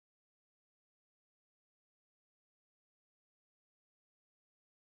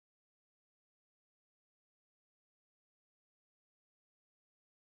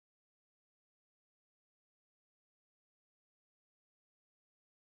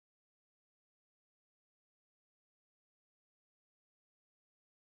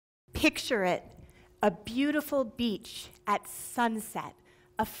Picture it, a beautiful beach at sunset.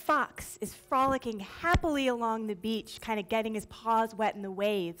 A fox is frolicking happily along the beach, kind of getting his paws wet in the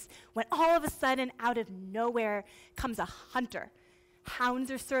waves, when all of a sudden, out of nowhere, comes a hunter.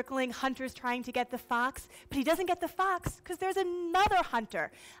 Hounds are circling, hunters trying to get the fox, but he doesn't get the fox because there's another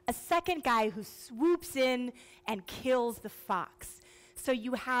hunter, a second guy who swoops in and kills the fox. So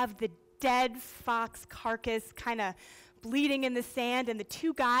you have the dead fox carcass kind of bleeding in the sand, and the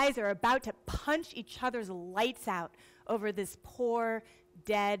two guys are about to punch each other's lights out over this poor,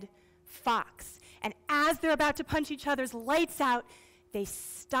 dead fox. And as they're about to punch each other's lights out, they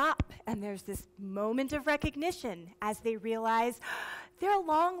stop, and there's this moment of recognition as they realize they're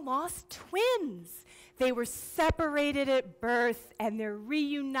long-lost twins. They were separated at birth, and they're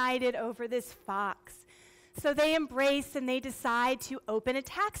reunited over this fox. So they embrace, and they decide to open a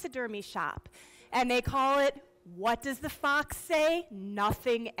taxidermy shop. And they call it, what does the fox say?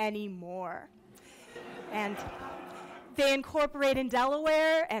 Nothing anymore. And they incorporate in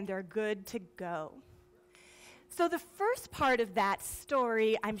Delaware, and they're good to go. So the first part of that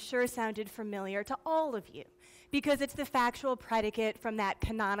story, I'm sure, sounded familiar to all of you, because it's the factual predicate from that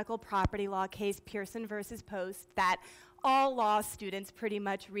canonical property law case, Pearson versus Post, that all law students pretty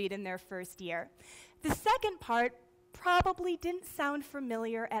much read in their first year. The second part probably didn't sound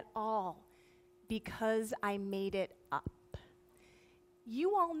familiar at all, because I made it up.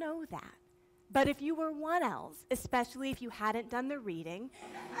 You all know that. But if you were one else, especially if you hadn't done the reading,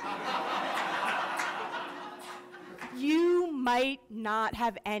 you might not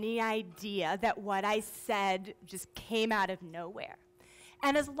have any idea that what I said just came out of nowhere.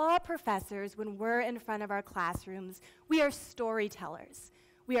 And as law professors, when we're in front of our classrooms, we are storytellers.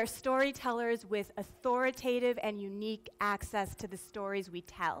 We are storytellers with authoritative and unique access to the stories we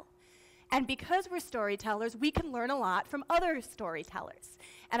tell. And because we're storytellers, we can learn a lot from other storytellers.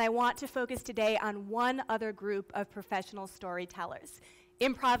 And I want to focus today on one other group of professional storytellers,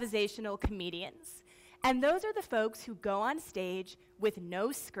 improvisational comedians. And those are the folks who go on stage with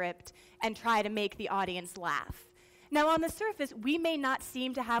no script and try to make the audience laugh. Now, on the surface, we may not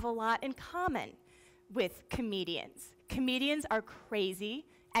seem to have a lot in common with comedians. Comedians are crazy,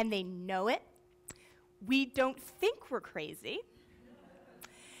 and they know it. We don't think we're crazy.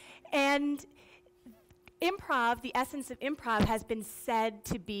 And improv, the essence of improv, has been said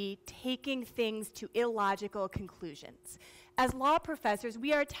to be taking things to illogical conclusions. As law professors,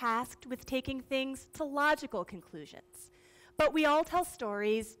 we are tasked with taking things to logical conclusions. But we all tell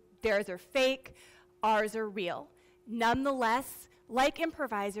stories. Theirs are fake, ours are real. Nonetheless, like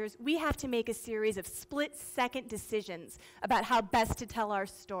improvisers, we have to make a series of split-second decisions about how best to tell our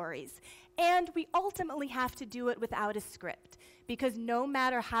stories. And we ultimately have to do it without a script, because no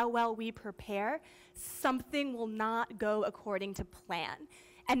matter how well we prepare, something will not go according to plan.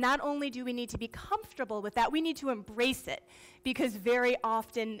 And not only do we need to be comfortable with that, we need to embrace it, because very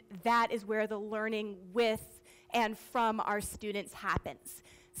often that is where the learning with and from our students happens.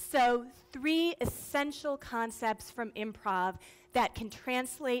 So 3 essential concepts from improv that can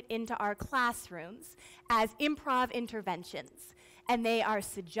translate into our classrooms as improv interventions. And they are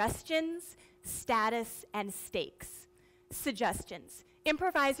suggestions, status, and stakes. Suggestions.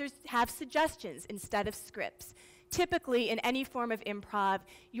 Improvisers have suggestions instead of scripts. Typically, in any form of improv,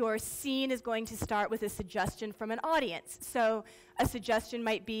 your scene is going to start with a suggestion from an audience. So a suggestion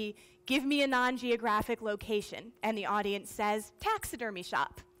might be, give me a non-geographic location. And the audience says, taxidermy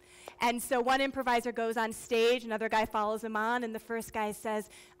shop. And so one improviser goes on stage, another guy follows him on, and the first guy says,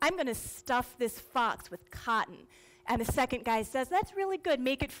 I'm going to stuff this fox with cotton. And the second guy says, that's really good,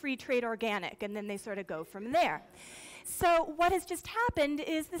 make it free trade organic. And then they sort of go from there. So what has just happened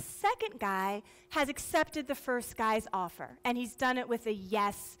is the second guy has accepted the first guy's offer, and he's done it with a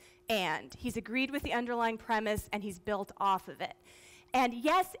yes and. He's agreed with the underlying premise, and he's built off of it. And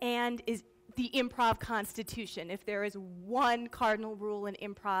yes and is the improv constitution. If there is one cardinal rule in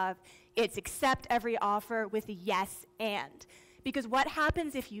improv, it's accept every offer with a yes and. Because what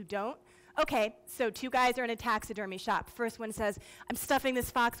happens if you don't? Okay, so 2 guys are in a taxidermy shop. First one says, I'm stuffing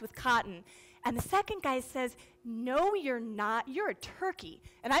this fox with cotton. And the second guy says, no, you're not. You're a turkey,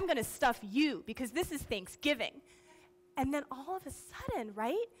 and I'm going to stuff you because this is Thanksgiving. And then all of a sudden,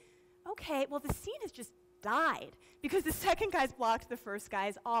 right? Okay, well, the scene has just died because the second guy's blocked the first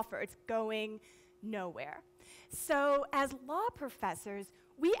guy's offer. It's going nowhere. So as law professors,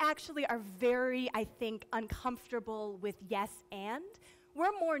 we actually are very, I think, uncomfortable with yes and.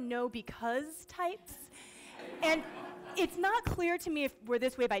 We're more no because types. And it's not clear to me if we're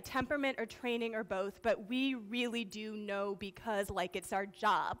this way by temperament or training or both, but we really do know because like it's our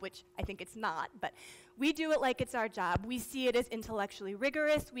job, which I think it's not, but we do it like it's our job. We see it as intellectually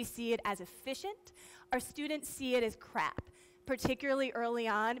rigorous. We see it as efficient. Our students see it as crap, particularly early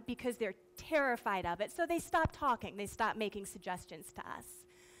on because they're terrified of it. So they stop talking. They stop making suggestions to us.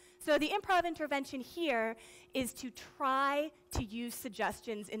 So the improv intervention here is to try to use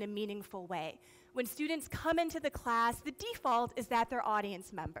suggestions in a meaningful way. When students come into the class, the default is that they're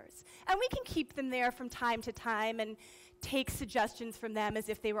audience members. And we can keep them there from time to time and take suggestions from them as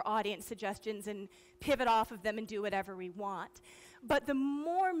if they were audience suggestions and pivot off of them and do whatever we want. But the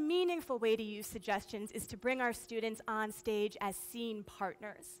more meaningful way to use suggestions is to bring our students on stage as scene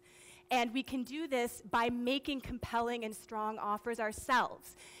partners. And we can do this by making compelling and strong offers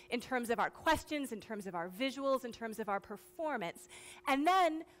ourselves in terms of our questions, in terms of our visuals, in terms of our performance. And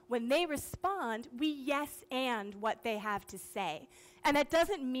then when they respond, we yes and what they have to say. And that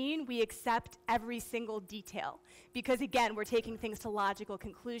doesn't mean we accept every single detail, because again, we're taking things to logical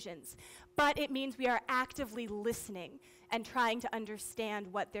conclusions. But it means we are actively listening and trying to understand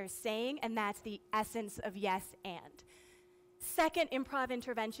what they're saying, and that's the essence of yes and. Second improv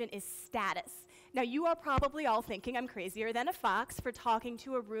intervention is status. Now, you are probably all thinking I'm crazier than a fox for talking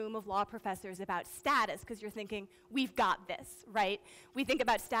to a room of law professors about status, because you're thinking, we've got this, right? We think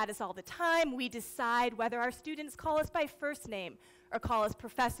about status all the time. We decide whether our students call us by first name or call us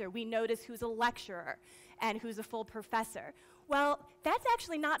professor. We notice who's a lecturer and who's a full professor. Well, that's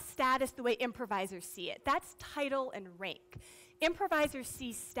actually not status the way improvisers see it. That's title and rank. Improvisers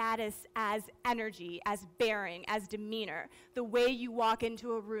see status as energy, as bearing, as demeanor, the way you walk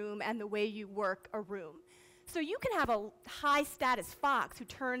into a room and the way you work a room. So you can have a high-status fox who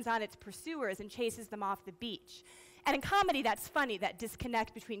turns on its pursuers and chases them off the beach. And in comedy, that's funny, that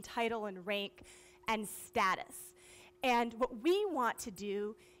disconnect between title and rank and status. And what we want to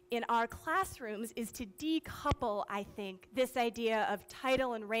do in our classrooms is to decouple, I think, this idea of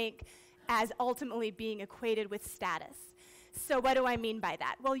title and rank as ultimately being equated with status. So what do I mean by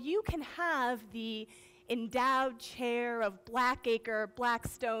that? Well, you can have the endowed chair of Blackacre,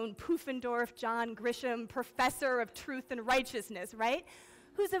 Blackstone, Pufendorf, John Grisham, professor of truth and righteousness, right?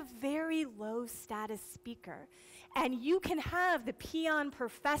 Who's a very low status speaker. And you can have the peon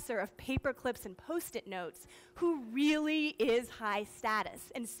professor of paperclips and post-it notes who really is high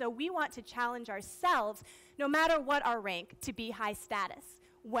status. And so we want to challenge ourselves, no matter what our rank, to be high status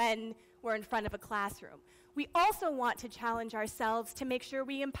when we're in front of a classroom. We also want to challenge ourselves to make sure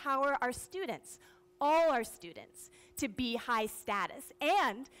we empower our students, all our students, to be high status,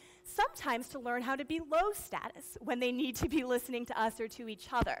 and sometimes to learn how to be low status when they need to be listening to us or to each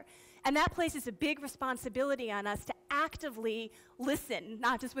other. And that places a big responsibility on us to actively listen,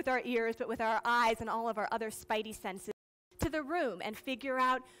 not just with our ears, but with our eyes and all of our other spidey senses, to the room and figure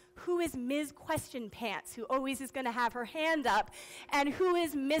out who is Ms. Question Pants, who always is going to have her hand up, and who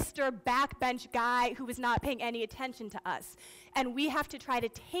is Mr. Backbench Guy who is not paying any attention to us. And we have to try to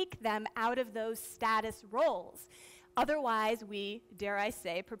take them out of those status roles. Otherwise, we, dare I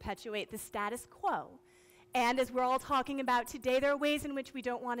say, perpetuate the status quo. And as we're all talking about today, there are ways in which we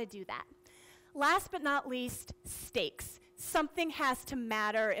don't want to do that. Last but not least, stakes. Something has to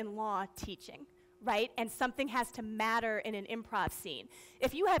matter in law teaching, right? And something has to matter in an improv scene.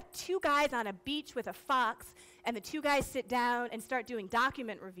 If you have two guys on a beach with a fox, and the two guys sit down and start doing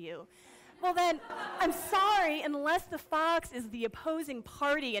document review, well then, I'm sorry, unless the fox is the opposing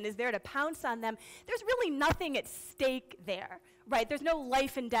party and is there to pounce on them, there's really nothing at stake there, right? There's no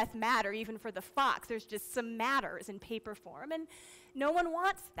life and death matter even for the fox. There's just some matters in paper form, and no one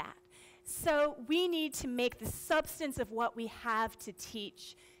wants that. So we need to make the substance of what we have to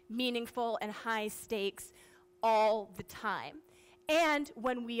teach meaningful and high stakes all the time. And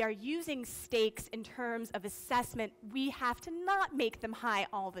when we are using stakes in terms of assessment, we have to not make them high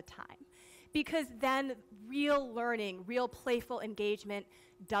all the time, because then real learning, real playful engagement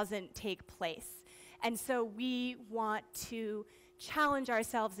doesn't take place. And so we want to challenge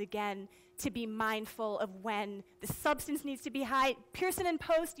ourselves again to be mindful of when the substance needs to be high. Pearson and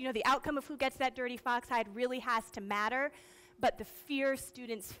Post, you know, the outcome of who gets that dirty fox hide really has to matter, but the fear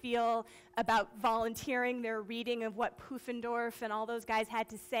students feel about volunteering their reading of what Pufendorf and all those guys had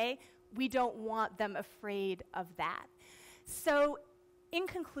to say, we don't want them afraid of that. So in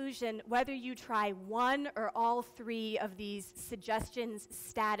conclusion, whether you try one or all three of these suggestions,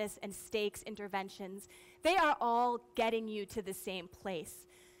 status, and stakes interventions, they are all getting you to the same place.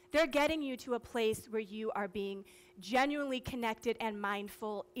 They're getting you to a place where you are being genuinely connected and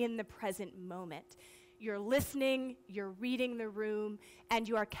mindful in the present moment. you're listening, you're reading the room, and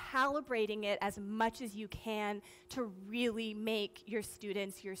you are calibrating it as much as you can to really make your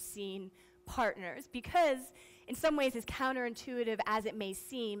students your scene partners. Because in some ways, as counterintuitive as it may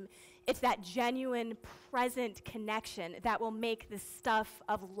seem, it's that genuine, present connection that will make the stuff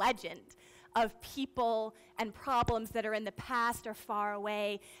of legend, of people and problems that are in the past or far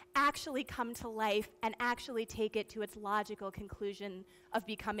away, actually come to life and actually take it to its logical conclusion of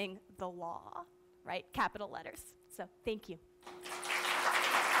becoming the law, right? Capital letters. So, thank you.